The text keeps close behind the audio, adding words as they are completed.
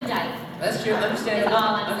That's true. Understandable.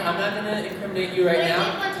 I'm not gonna incriminate you right now. But I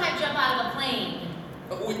did one time jump out of a plane.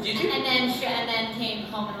 Did you? And then came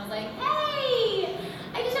home and was like, hey,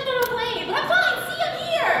 I just jumped out of a plane, but I'm fine. See, I'm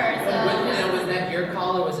here. So, was that your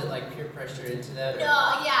call, or was it like peer pressure into that? Or?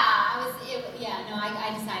 No, yeah,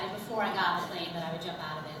 I decided before I got on the plane that I would jump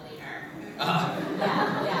out of it later.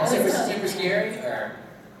 Yeah. Super scary, or?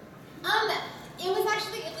 It was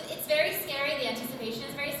actually, it's very scary, the anticipation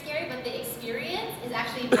is very scary, but the experience is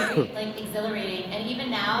actually very, like, exhilarating. And even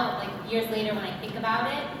now, like, years later when I think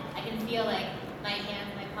about it, I can feel, like, my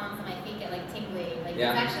hands, my palms, and my feet get, like, tingly. Like, It's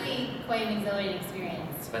actually quite an exhilarating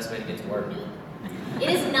experience. It's the best way to get to work. It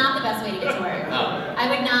is not the best way to get to work. Oh. I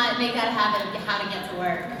would not make that a habit of how to get to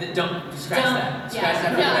work. Don't scratch that. Scratch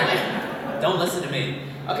that. Don't listen to me.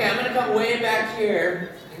 Okay, I'm gonna come way back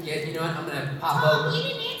here and get. You know what? I'm gonna pop over. You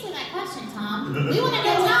didn't answer that question, Tom. We want to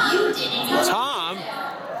know what you did. Tom.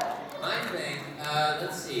 My thing.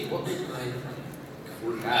 Let's see. What was my?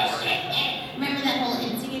 Remember that whole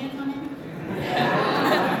instigator comment?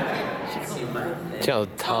 Let's see my thing. Joe,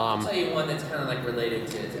 Tom. I'll tell you one that's kind of like related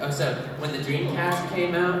to. Oh, so when the Dreamcast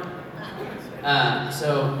came out,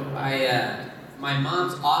 my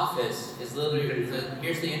mom's office is literally,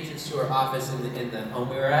 here's the entrance to her office in the home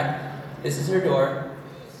we were at. This is her door.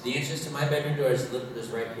 The entrance to my bedroom door is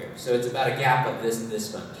right here. So it's about a gap of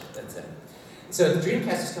this much. That's it. So the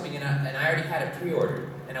Dreamcast was coming in, and I already had it pre-ordered,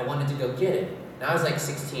 and I wanted to go get it. And I was like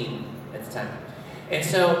 16 at the time. And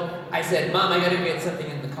so I said, Mom, I gotta get something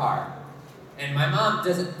in the car. And my mom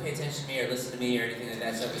doesn't pay attention to me or listen to me or anything like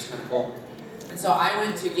that, so it was kind of cool. And so I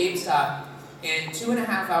went to GameStop, and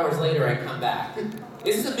 2.5 hours later, I come back.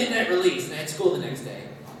 This is a midnight release, and I had school the next day.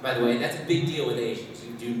 By the way, that's a big deal with Asians.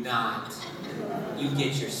 You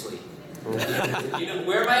get your sleep. You know,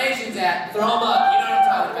 where are my Asians at? Throw them up. You know what I'm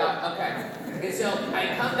talking about. Okay. And so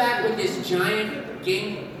I come back with this giant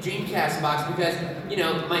Dreamcast box because, you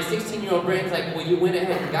know, my 16-year-old brain's like, well, you went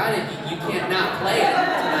ahead and got it. You can't not play it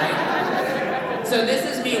tonight. So this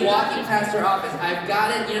is me walking past her office. I've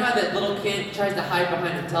got it. You know how that little kid tries to hide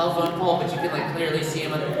behind a telephone pole, but you can like clearly see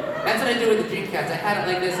him? That's what I do with the Dreamcast. I had it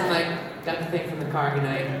like this. I'm like, got the thing from the car, good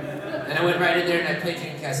night. And I went right in there and I played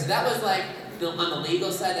Dreamcast. So that was like, on the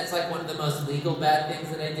legal side, that's like one of the most legal bad things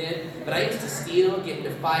that I did. But I used to steal, get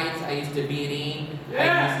into fights. I used to B&E.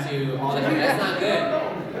 I used to all that. That's not good.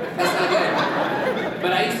 That's not good.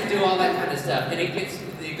 But I used to do all that kind of stuff, and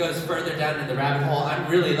it goes further down in the rabbit hole. I'm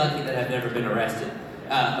really lucky that I've never been arrested.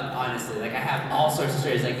 Honestly, like I have all sorts of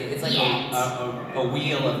stories. Like it's like a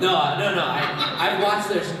wheel of no. I've watched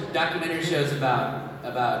those documentary shows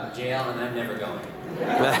about jail, and I'm never going.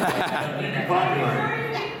 I don't need that.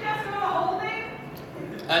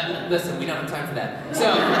 Listen, we don't have time for that. So,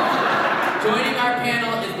 joining our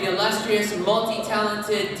panel is the illustrious,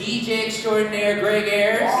 multi-talented DJ extraordinaire, Greg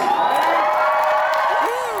Ayers.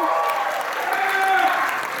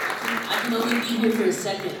 I can only be here for a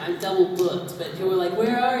second. I'm double booked, but people were like,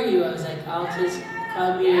 "Where are you?" I was like, "I'll just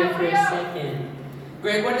come here for a second."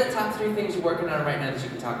 Greg, what are the top 3 things you're working on right now that you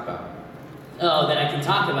can talk about? Oh, that I can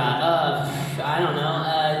talk about? I don't know.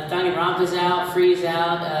 Danganronpa's out, Free's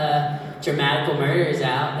out, Dramatical Murder is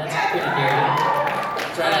out. That's pretty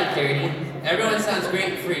dirty. So I like dirty. Everyone sounds great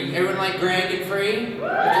and free. Everyone like Greg and free? You know,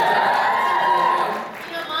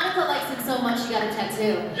 Monica likes him so much she got a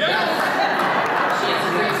tattoo. She has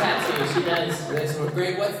a great tattoo, she does.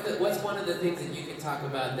 Greg, what's one of the things that you can talk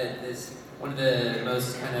about that is one of the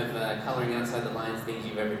most kind of coloring outside the lines things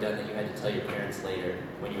you've ever done that you had to tell your parents later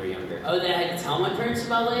when you were younger? Oh, that I had to tell my parents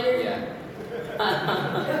about later? Yeah.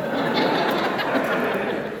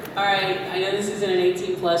 Alright, I know this isn't an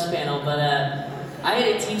 18+ panel, but I had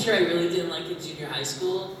a teacher I really didn't like in junior high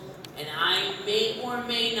school, and I may or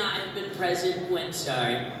may not have been present when,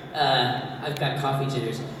 I've got coffee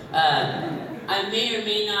jitters. I may or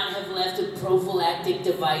may not have left a prophylactic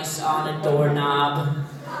device on a doorknob,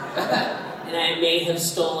 and I may have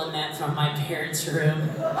stolen that from my parents' room.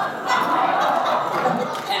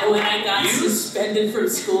 And when I got suspended from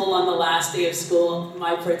school on the last day of school,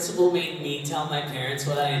 my principal made me tell my parents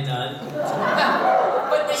what I had done.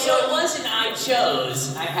 So it wasn't I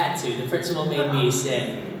chose, I had to. The principal made me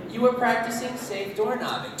say. You were practicing safe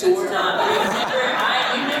doorknobbing. Doorknobbing.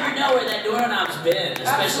 You never know where that doorknob's been,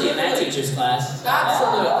 especially in that teacher's class.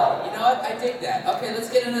 Absolutely. You know what? I dig that. Okay, let's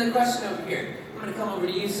get another question over here. I'm gonna come over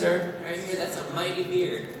to you, sir. Right here. That's a mighty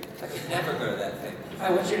beard. I could never grow that thing. Hi,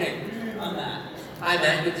 what's your name? I'm Matt. Hi,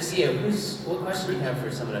 Matt. Good to see you. What question do you have for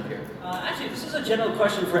someone up here? Actually, this is a general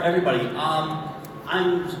question for everybody.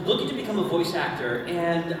 I'm looking to become a voice actor,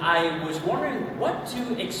 and I was wondering what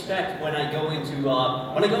to expect when I go into an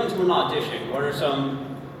audition. What are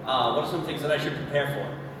some things that I should prepare for?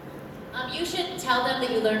 You should tell them that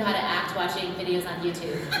you learned how to act watching videos on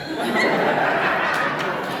YouTube.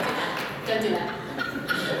 Don't do that.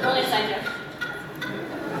 Only a side joke.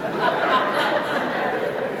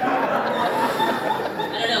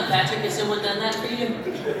 I don't know, Patrick, has someone done that for you?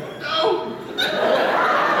 No!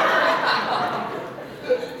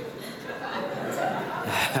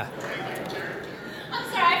 I'm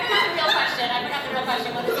sorry, I forgot the real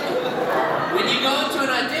question. What is it? When you go into an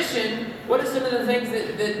audition, what are some of the things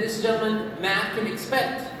that this gentleman, Matt, can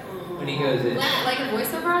expect when he goes in? Like a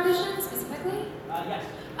voiceover audition specifically? Yes.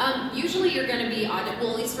 Usually you're going to be well, at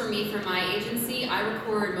least for me, for my agency, I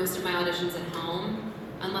record most of my auditions at home.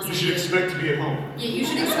 Unless You should expect to be at home. Yeah, you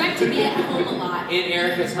should expect to be at home a lot. In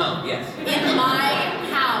Erica's home, yes. In my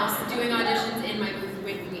house, doing auditions in my booth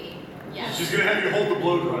with me. Yes. She's gonna have you hold the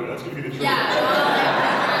blow dryer. That's gonna be the trick. Yeah,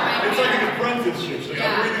 well, It's like an apprentice shit. She's like,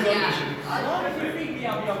 I'm reading these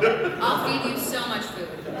Yeah. auditions. I'll feed you so much food.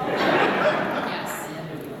 Yes.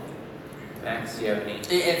 Max, do you have any?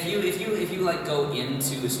 If you like go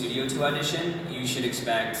into a studio to audition, you should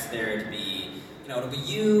expect there to be, it'll be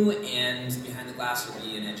you, and behind the glass will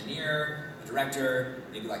be an engineer, a director,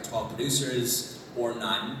 maybe like 12 producers or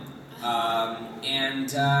none,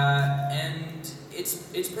 and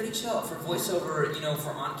it's pretty chill for voiceover.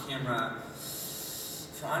 For on camera.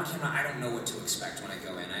 I don't know what to expect when I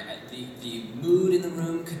go in. The mood in the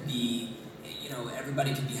room could be,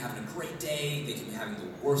 everybody could be having a great day. They could be having the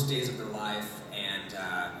worst days of their life, and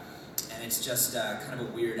it's just kind of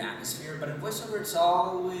a weird atmosphere. But in voiceover, it's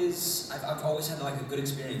always I've always had like a good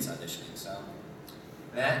experience auditioning. So,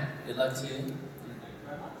 Matt, good luck to you.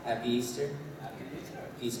 Happy Easter.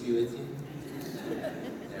 Peace be with you.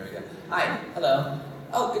 There we go. Hi, hello.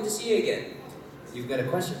 Oh, good to see you again. You've got a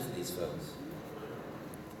question for these folks.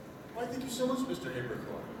 Why, thank you so much, Mr.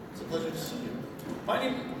 Abercrombie. It's a pleasure to see you.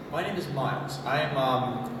 My name is Miles. I am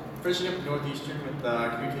finishing up at Northeastern with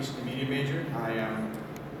communication and media major.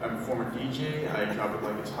 I'm a former DJ. I drop it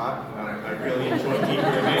like it's hot. I really enjoy Deep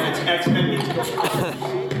Man. It's X-Men musical.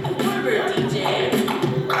 Remember, DJ?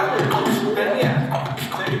 And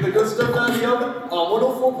yeah, taking the good stuff out of the oven.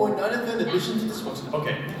 104.9 FM, addition to this one.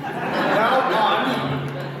 Okay. Now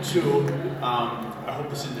on to, I hope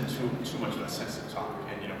this isn't too much of a sensitive topic.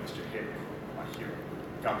 And Mr. Haber, my hero,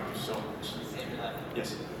 got me through so much.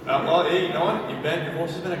 Yes. Well, hey, you know what? Your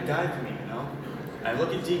voice has been a guide to me, I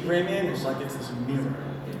look at Deep Gray Man, it's like it's this mirror.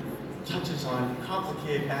 It touches on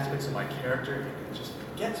complicated aspects of my character, and it just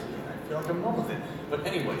gets me, and I feel like I'm wrong with it. But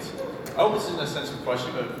anyways, I hope this isn't a sensitive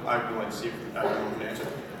question, but I would like to see if I can answer.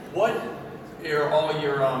 What are all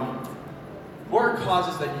your, what are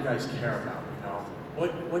causes that you guys care about,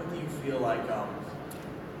 What do you feel like,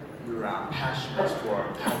 your passion is for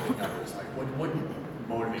helping others? Like, what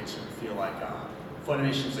motivates you to feel like,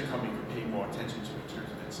 Funimation's a company could pay more attention to in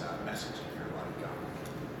terms of its messaging, or like,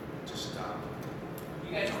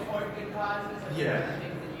 You guys support good causes? Yeah.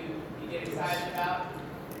 Things that you get excited about?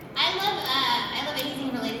 I love anything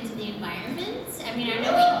related to the environment. I mean, I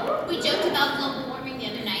know we joked about global warming the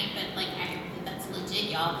other night, but that's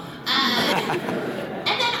legit, y'all. And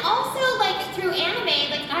then also through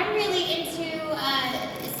anime, I'm really into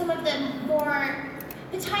some of the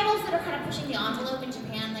titles that are kind of pushing the envelope in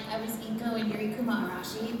Japan. I was Inko and Yurikuma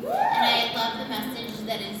Arashi, and I love the message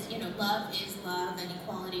that is, love is love and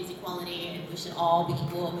equality is equality, and we should all be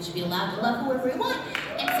equal and we should be allowed to love whoever we want.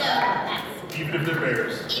 And so that's Even if they're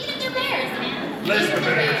bears. even if they're bears, man. Less Even if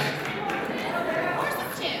than they're bears.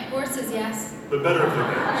 Horses too. Horses, yes. But better if they're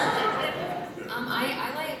bears.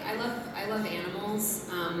 I love animals.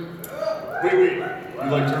 Wait. You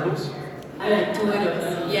like turtles? I like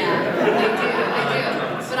turtles. Yeah,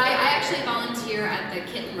 I do. But I actually volunteer at the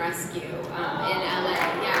kitten rescue in LA.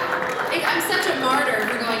 Yeah, I'm such a martyr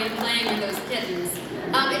for going and playing with those kittens.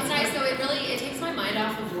 It's nice though. It takes my mind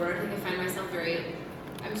off of work. I find myself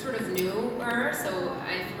I'm sort of newer, so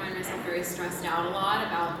I find myself very stressed out a lot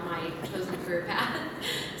about my chosen career path.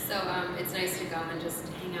 So it's nice to go and just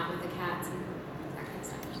hang out with the cats and